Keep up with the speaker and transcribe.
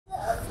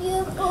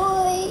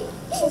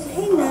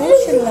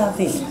to love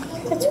him.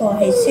 That's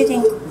why he's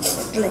sitting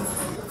quietly.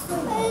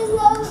 I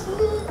love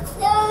you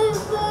so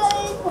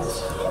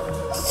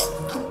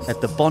much.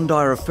 At the Bondi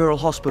Referral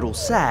Hospital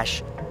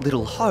SASH,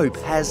 little Hope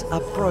has a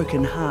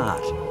broken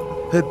heart.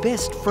 Her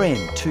best friend,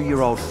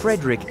 2-year-old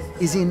Frederick,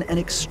 is in an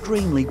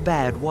extremely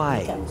bad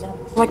way.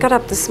 I got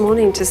up this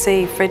morning to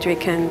see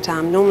Frederick, and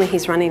normally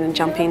he's running and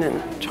jumping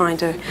and trying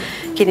to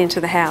get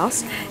into the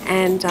house,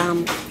 and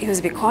he was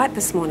a bit quiet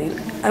this morning.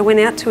 I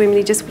went out to him and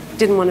he just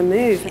didn't want to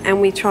move,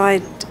 and we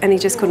tried and he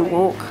just couldn't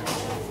walk.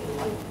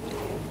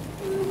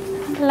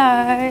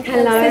 Hello.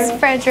 Hello. This is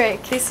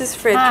Frederick. This is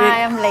Frederick.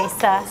 Hi, I'm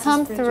Lisa.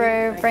 Come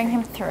through, bring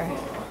him through.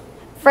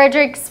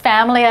 Frederick's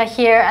family are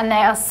here and they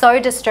are so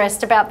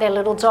distressed about their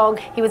little dog.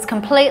 He was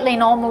completely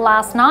normal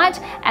last night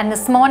and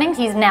this morning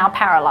he's now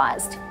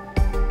paralysed.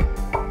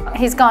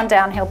 He's gone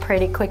downhill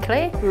pretty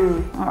quickly.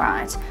 All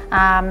right.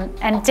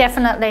 And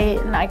definitely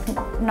like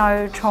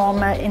no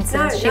trauma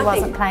incidents. She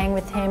wasn't playing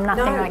with him,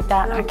 nothing like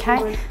that,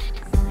 okay?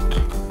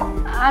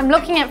 I'm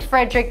looking at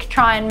Frederick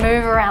try and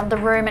move around the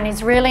room and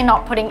he's really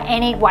not putting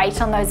any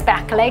weight on those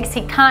back legs.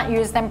 He can't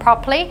use them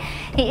properly.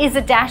 He is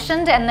a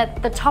dachshund and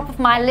the top of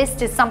my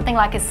list is something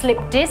like a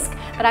slip disc,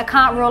 but I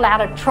can't rule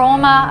out a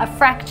trauma, a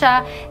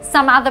fracture,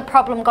 some other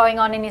problem going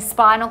on in his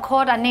spinal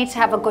cord. I need to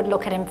have a good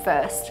look at him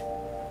first.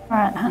 All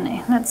right,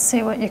 honey, let's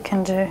see what you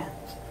can do.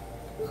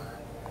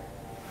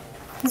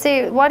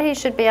 See, what he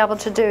should be able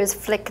to do is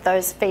flick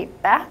those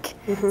feet back.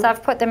 So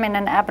I've put them in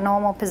an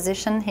abnormal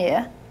position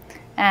here,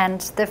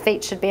 and the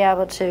feet should be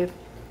able to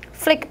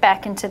flick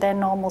back into their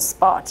normal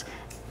spot.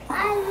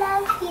 I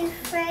love you,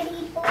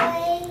 Freddie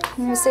boy.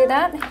 Can you see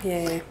that?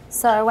 Yeah.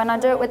 So when I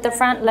do it with the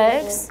front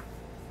legs,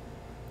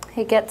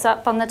 he gets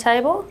up on the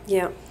table.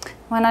 Yeah.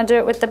 When I do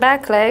it with the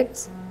back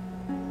legs,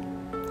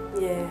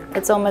 Yeah.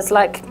 it's almost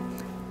like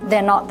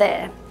they're not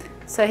there.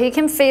 So he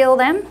can feel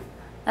them,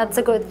 that's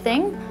a good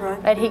thing,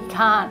 Right. but he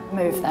can't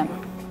move them.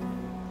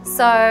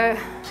 So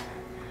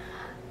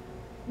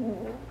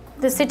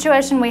the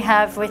situation we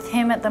have with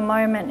him at the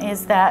moment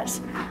is that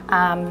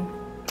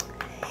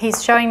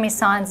he's showing me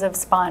signs of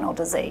spinal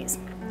disease,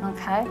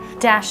 okay?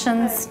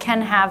 Dachshunds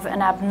can have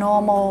an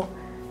abnormal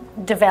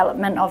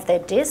development of their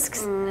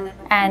discs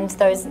and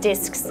those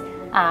discs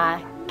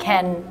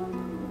can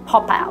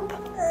pop out.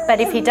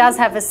 But if he does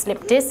have a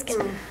slip disc,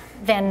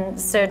 then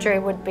surgery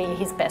would be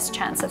his best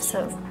chance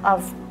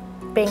of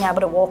being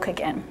able to walk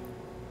again.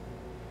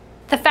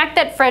 The fact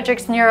that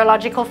Frederick's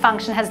neurological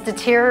function has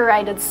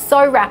deteriorated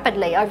so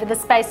rapidly over the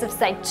space of,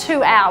 say,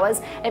 2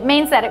 hours, it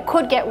means that it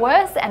could get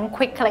worse and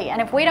quickly.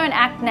 And if we don't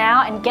act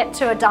now and get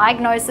to a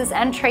diagnosis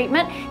and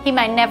treatment, he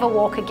may never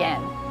walk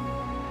again.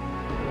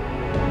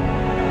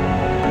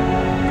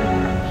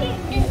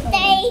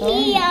 Stay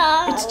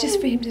here. It's just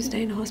for him to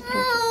stay in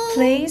hospital.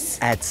 Please?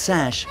 At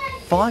SASH,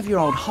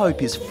 5-year-old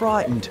Hope is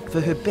frightened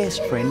for her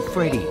best friend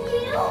Freddie.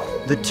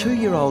 The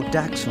 2-year-old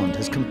dachshund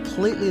has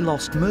completely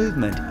lost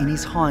movement in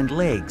his hind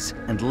legs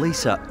and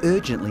Lisa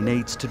urgently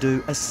needs to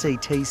do a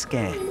CT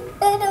scan.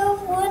 I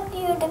don't want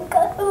you to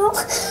go.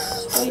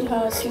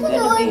 Sweetheart, you're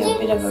going to be a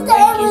bit of a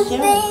wreck,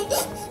 isn't you?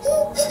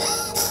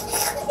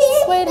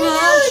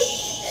 Sweetheart.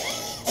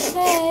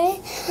 Okay,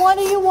 what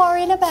are you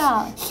worried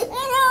about?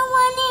 I don't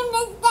want him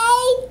to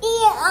stay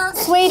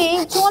here. Sweetie,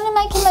 do you want to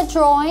make him a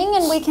drawing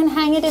and we can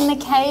hang it in the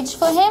cage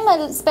for him,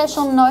 a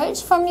special note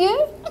from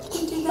you?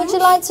 Would you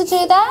like to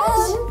do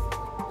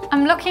that?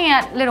 I'm looking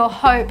at little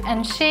Hope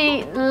and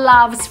she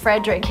loves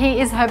Frederick. He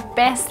is her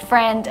best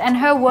friend and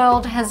her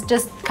world has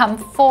just come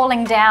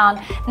falling down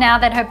now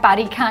that her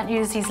buddy can't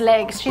use his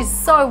legs. She's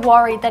so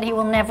worried that he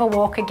will never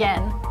walk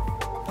again.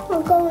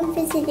 We'll go and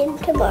visit him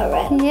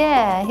tomorrow.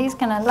 Yeah, he's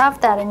gonna love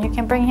that and you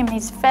can bring him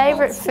his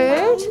favourite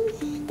food.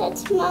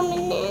 That's Mum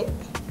and Dad.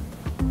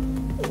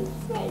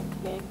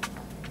 Frederick.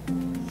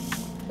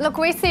 Look,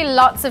 we see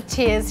lots of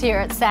tears here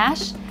at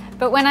SASH,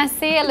 but when I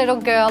see a little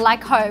girl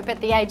like Hope at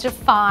the age of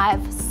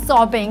 5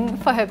 sobbing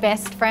for her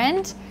best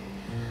friend,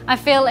 I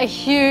feel a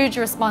huge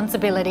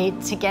responsibility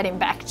to get him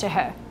back to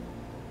her.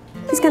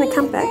 He's going to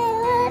come back.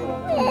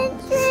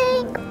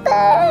 Frederick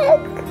back.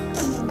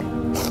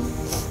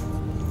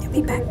 He'll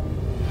be back.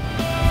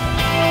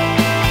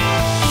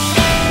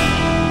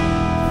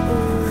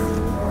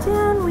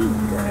 Down we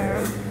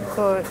go.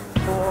 Good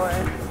boy.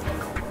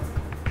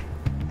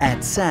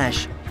 At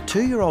SASH,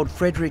 2-year-old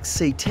Frederick's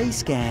CT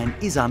scan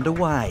is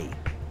underway.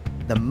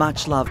 The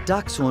much-loved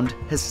dachshund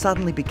has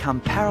suddenly become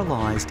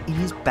paralysed in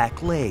his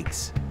back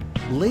legs.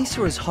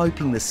 Lisa is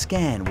hoping the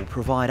scan will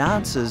provide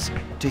answers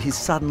to his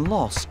sudden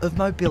loss of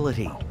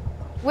mobility.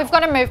 We've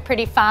got to move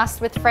pretty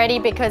fast with Freddie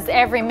because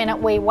every minute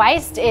we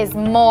waste is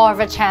more of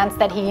a chance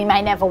that he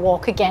may never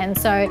walk again.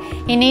 So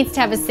he needs to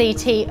have a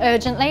CT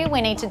urgently.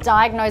 We need to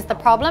diagnose the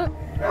problem.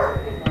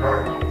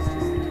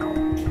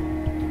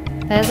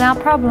 There's our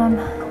problem.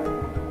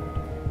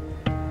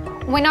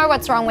 We know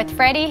what's wrong with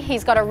Freddie.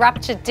 He's got a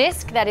ruptured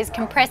disc that is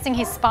compressing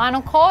his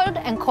spinal cord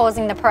and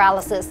causing the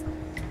paralysis.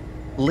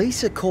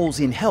 Lisa calls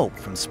in help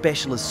from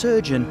specialist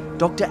surgeon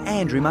Dr.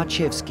 Andrew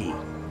Marchevsky.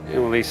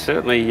 Well, he's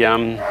certainly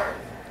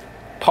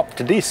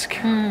popped a disc.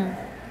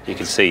 You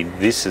can see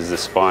this is the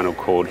spinal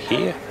cord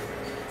here,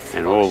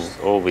 and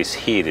all this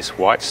here, this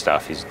white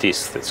stuff, is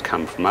disc that's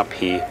come from up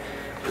here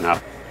and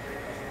up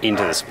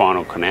into the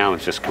spinal canal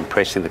and just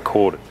compressing the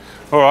cord.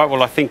 All right,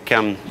 well, I think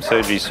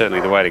surgery is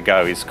certainly the way to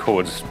go. His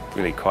cord's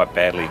really quite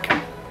badly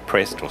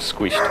compressed or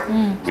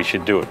squished. We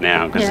should do it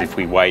now, because if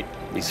we wait,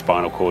 his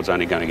spinal cord's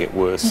only going to get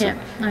worse and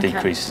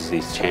decreases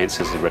his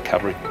chances of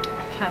recovery.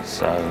 Okay.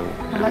 So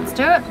Well, let's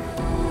do it.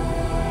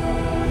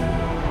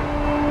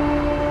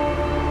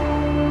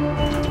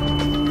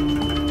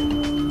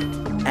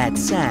 At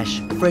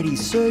SASH,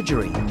 Freddie's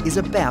surgery is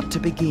about to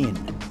begin.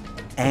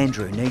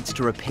 Andrew needs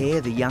to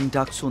repair the young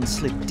dachshund's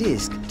slipped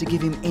disc to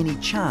give him any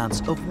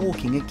chance of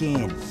walking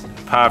again.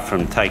 apart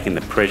from taking the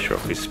pressure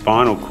off his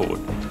spinal cord,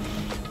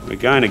 we're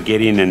going to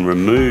get in and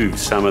remove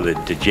some of the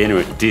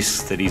degenerate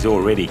discs that he's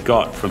already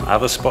got from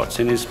other spots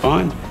in his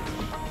spine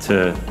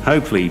to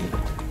hopefully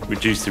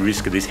reduce the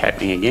risk of this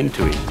happening again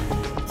to him.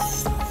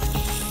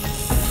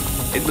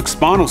 Look,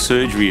 spinal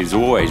surgery is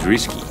always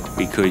risky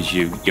because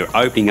you're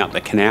opening up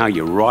the canal,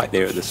 you're right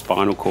there at the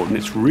spinal cord, and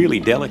it's really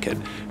delicate.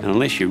 And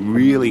unless you're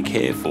really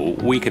careful,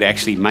 we could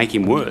actually make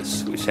him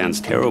worse, which sounds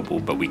terrible,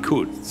 but we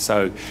could.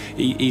 So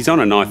he's on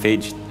a knife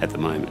edge at the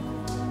moment.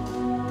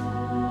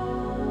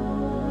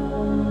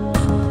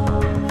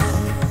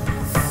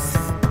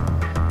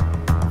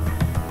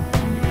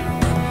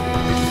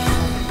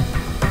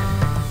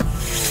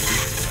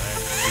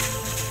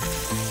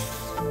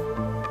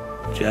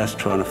 Just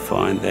trying to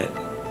find that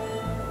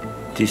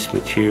disc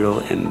material,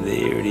 and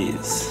there it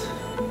is.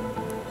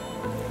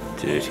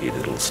 Dirty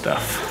little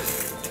stuff.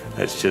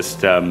 That's just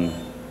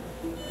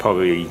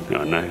probably, I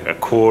don't know, a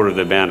quarter of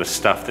the amount of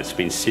stuff that's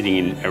been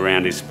sitting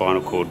around his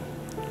spinal cord,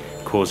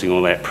 causing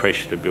all that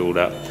pressure to build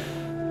up.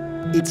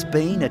 It's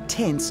been a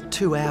tense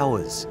 2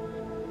 hours.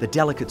 The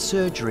delicate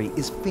surgery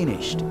is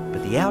finished,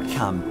 but the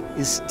outcome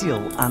is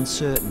still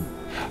uncertain.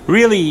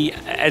 Really,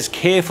 as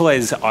careful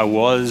as I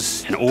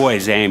was and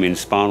always am in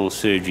spinal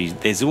surgery,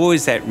 there's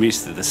always that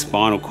risk that the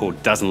spinal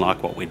cord doesn't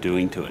like what we're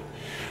doing to it.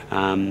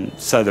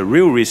 So the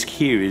real risk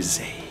here is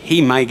he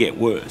may get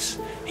worse.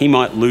 He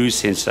might lose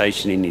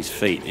sensation in his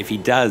feet. If he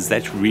does,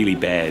 that's really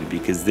bad,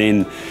 because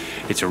then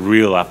it's a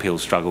real uphill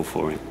struggle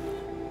for him.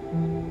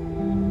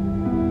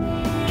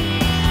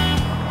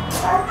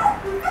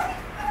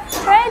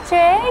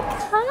 Frederick,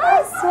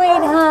 hi,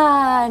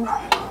 sweetheart.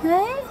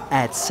 Hey?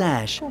 At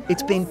SASH,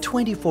 it's been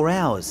 24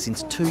 hours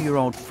since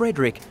 2-year-old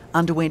Frederick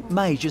underwent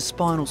major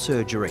spinal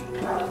surgery.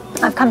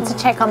 I've come to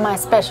check on my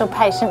special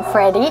patient,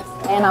 Freddie,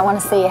 and I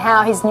want to see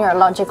how his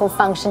neurological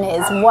function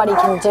is, what he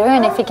can do,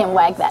 and if he can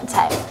wag that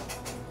tail.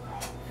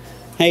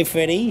 Hey,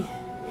 Freddie.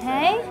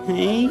 Hey?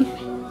 Hey.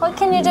 What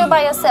can you do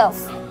by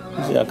yourself?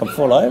 I can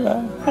fall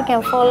over. You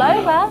can fall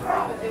over.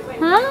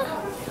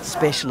 Huh?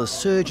 Specialist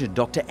surgeon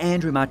Dr.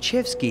 Andrew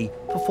Marchevsky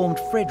performed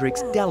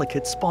Frederick's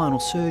delicate spinal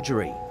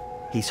surgery.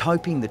 He's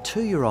hoping the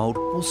 2-year-old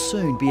will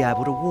soon be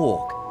able to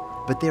walk,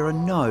 but there are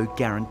no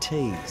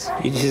guarantees.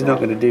 You're just not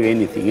going to do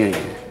anything, are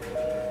you?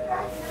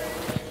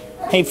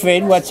 Hey,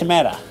 Fred, what's the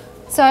matter?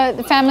 So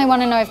the family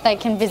want to know if they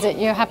can visit.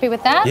 You're happy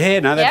with that?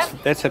 Yeah, no,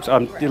 that's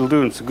it'll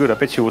do him so good. I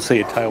bet you will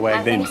see a tail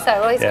wag then. I think so.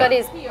 Well, he's got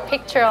his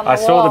picture on the wall.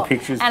 I saw the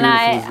pictures. And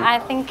I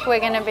think we're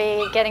going to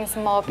be getting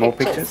some more pictures. More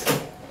pictures?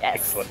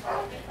 Yes. Excellent.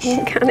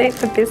 You can't eat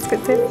the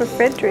biscuits, they're for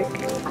Frederick.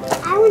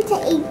 I want to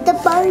eat the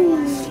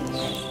bones.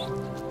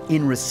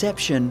 In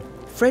reception,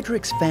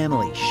 Frederick's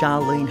family,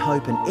 Charlene,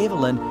 Hope and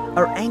Evelyn,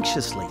 are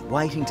anxiously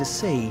waiting to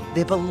see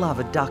their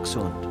beloved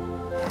dachshund.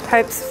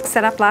 Hope's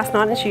set up last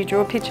night and she drew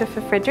a picture for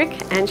Frederick,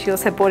 and she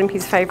also bought him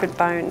his favourite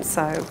bones,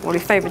 or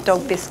his favourite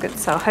dog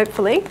biscuits, so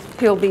hopefully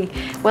he'll be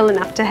well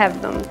enough to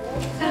have them.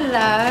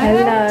 Hello.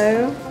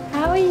 Hello.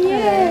 How are you?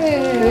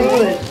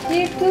 Good.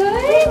 You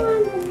good?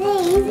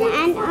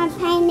 And I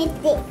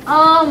painted it.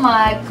 Oh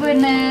my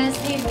goodness,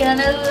 he's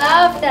gonna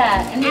love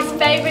that. And his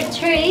favourite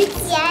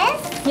treats?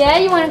 Yes. Yeah,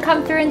 you want to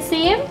come through and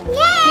see him? Yay!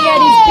 He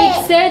had his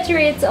big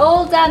surgery, it's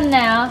all done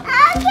now.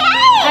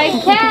 Okay.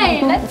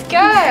 Okay, let's go.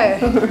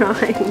 All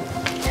right.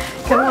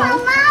 Come on.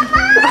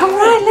 Mama. All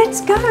right,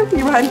 let's go.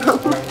 You're right, Mum.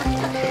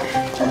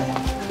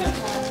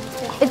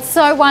 It's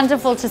so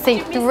wonderful to see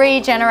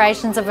 3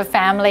 generations of a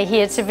family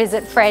here to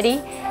visit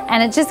Freddie,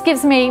 and it just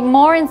gives me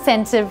more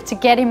incentive to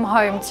get him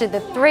home to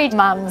the 3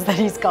 mums that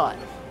he's got.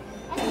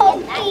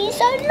 Oh, please,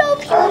 I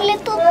love you,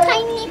 little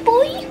tiny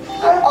boy.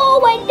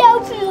 Oh, I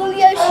love you.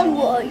 Yes,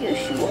 you are.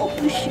 Yes, you are,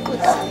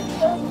 Pussycutter.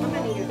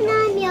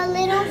 I'm your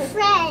little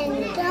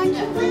friend. Don't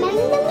you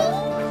remember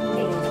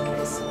me?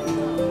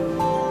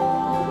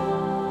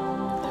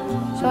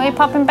 Shall we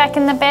pop him back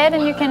in the bed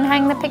and you can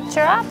hang the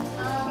picture up?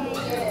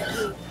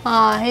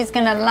 Oh, he's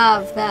gonna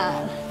love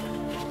that.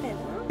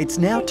 It's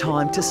now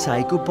time to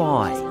say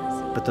goodbye,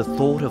 but the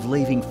thought of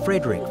leaving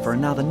Frederick for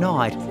another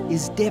night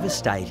is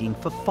devastating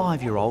for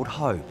 5-year-old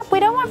Hope. We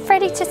don't want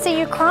Freddie to see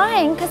you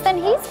crying, because then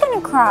he's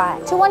gonna cry.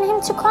 Do you want him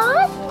to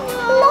cry?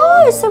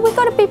 No, so we've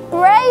got to be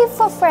brave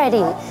for Freddie.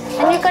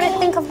 And you've got to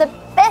think of the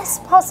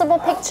best possible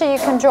picture you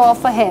can draw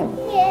for him.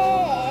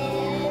 Yeah.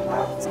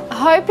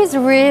 Hope is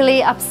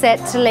really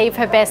upset to leave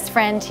her best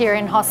friend here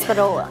in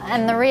hospital,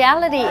 and the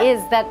reality is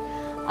that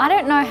I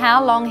don't know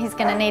how long he's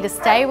going to need to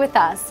stay with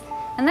us,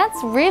 and that's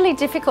really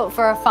difficult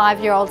for a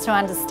 5-year-old to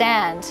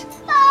understand.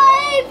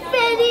 Bye,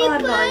 Freddie.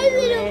 Bye,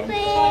 little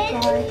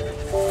bit.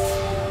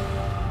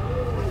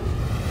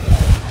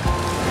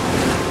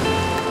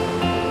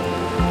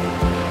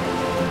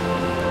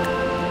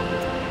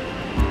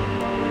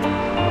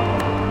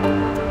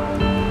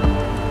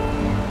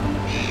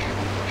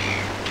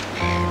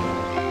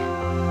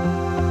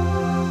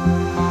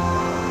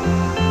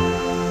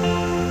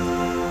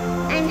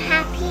 I'm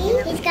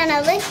happy. He's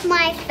gonna lick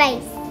my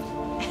face.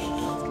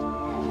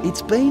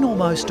 It's been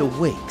almost a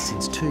week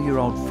since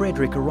 2-year-old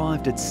Frederick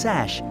arrived at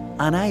SASH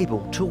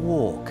unable to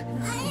walk.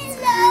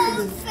 I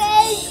love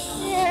Frederick.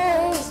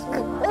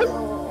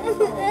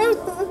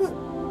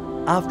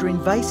 After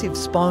invasive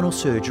spinal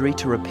surgery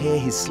to repair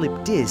his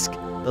slipped disc,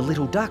 the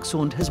little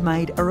dachshund has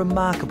made a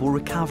remarkable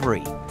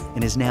recovery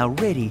and is now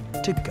ready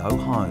to go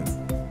home.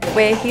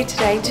 We're here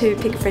today to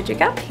pick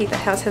Frederick up. The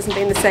house hasn't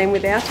been the same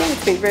without him.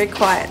 It's been very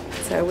quiet,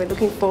 so we're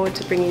looking forward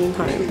to bringing him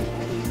home.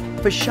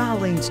 For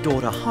Charlene's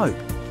daughter Hope,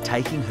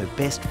 taking her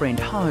best friend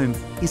home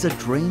is a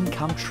dream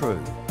come true.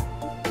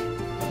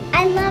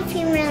 I love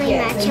him really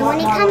much, and when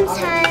he comes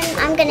home,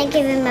 I'm going to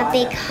give him a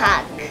big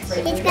hug.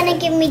 He's going to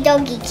give me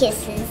doggy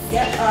kisses.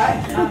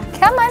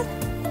 Come on.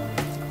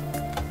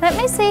 Let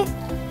me see.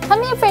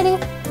 Come here, Freddie.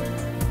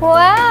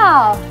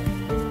 Wow.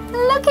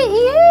 Look at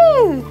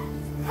you.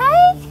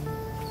 Hey,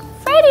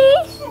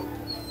 Freddie.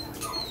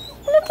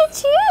 Look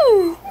at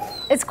you.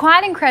 It's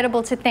quite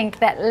incredible to think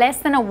that less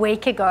than a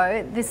week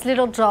ago, this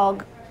little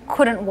dog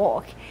couldn't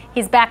walk.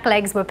 His back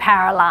legs were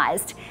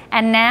paralysed,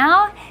 and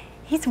now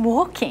he's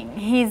walking.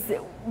 He's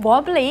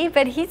wobbly,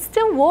 but he's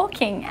still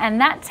walking,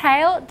 and that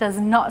tail does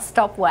not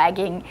stop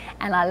wagging,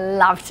 and I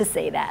love to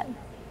see that.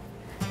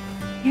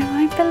 You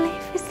won't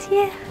believe it's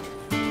here.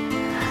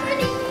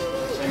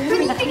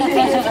 Look at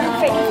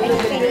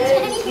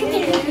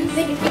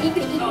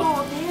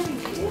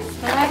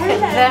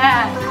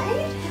that.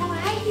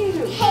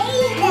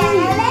 Hey,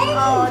 darling.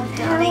 Oh,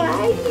 darling. How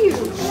are you?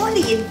 What are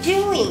you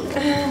doing?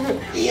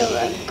 You're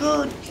a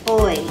good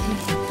boy.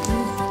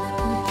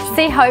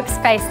 See Hope's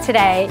face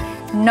today,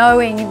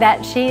 knowing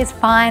that she is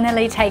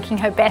finally taking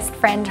her best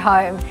friend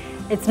home.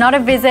 It's not a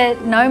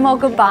visit, no more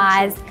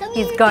goodbyes.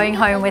 He's going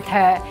home with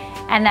her.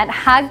 And that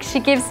hug she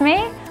gives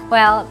me,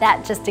 well,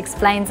 that just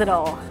explains it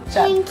all.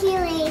 Thank you,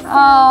 Lisa.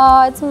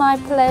 Oh, it's my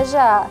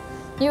pleasure.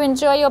 You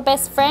enjoy your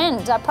best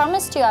friend. I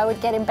promised you I would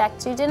get him back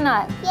to you, didn't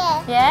I?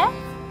 Yeah. Yeah?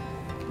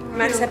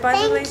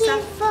 Thank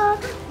you for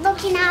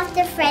looking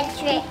after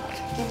Frederick.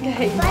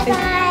 Okay.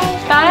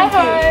 Bye-bye. Bye,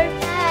 Hope.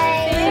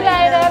 Bye. See you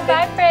later.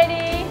 Bye, Freddie.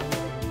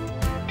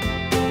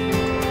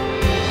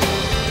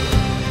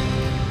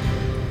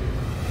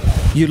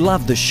 You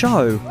love the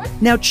show?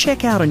 Now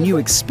check out a new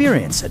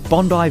experience at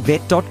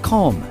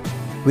bondivet.com.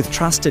 With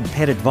trusted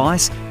pet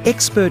advice,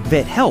 expert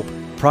vet help,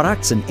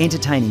 products and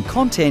entertaining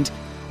content,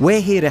 we're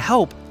here to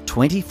help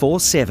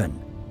 24/7.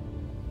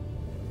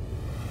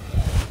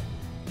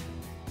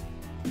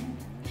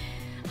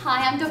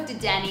 Hi, I'm Dr.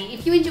 Danny.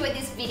 If you enjoyed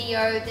this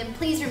video, then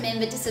please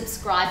remember to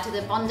subscribe to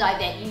the Bondi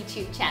Vet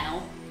YouTube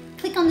channel.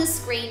 Click on the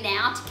screen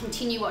now to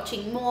continue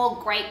watching more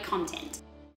great content.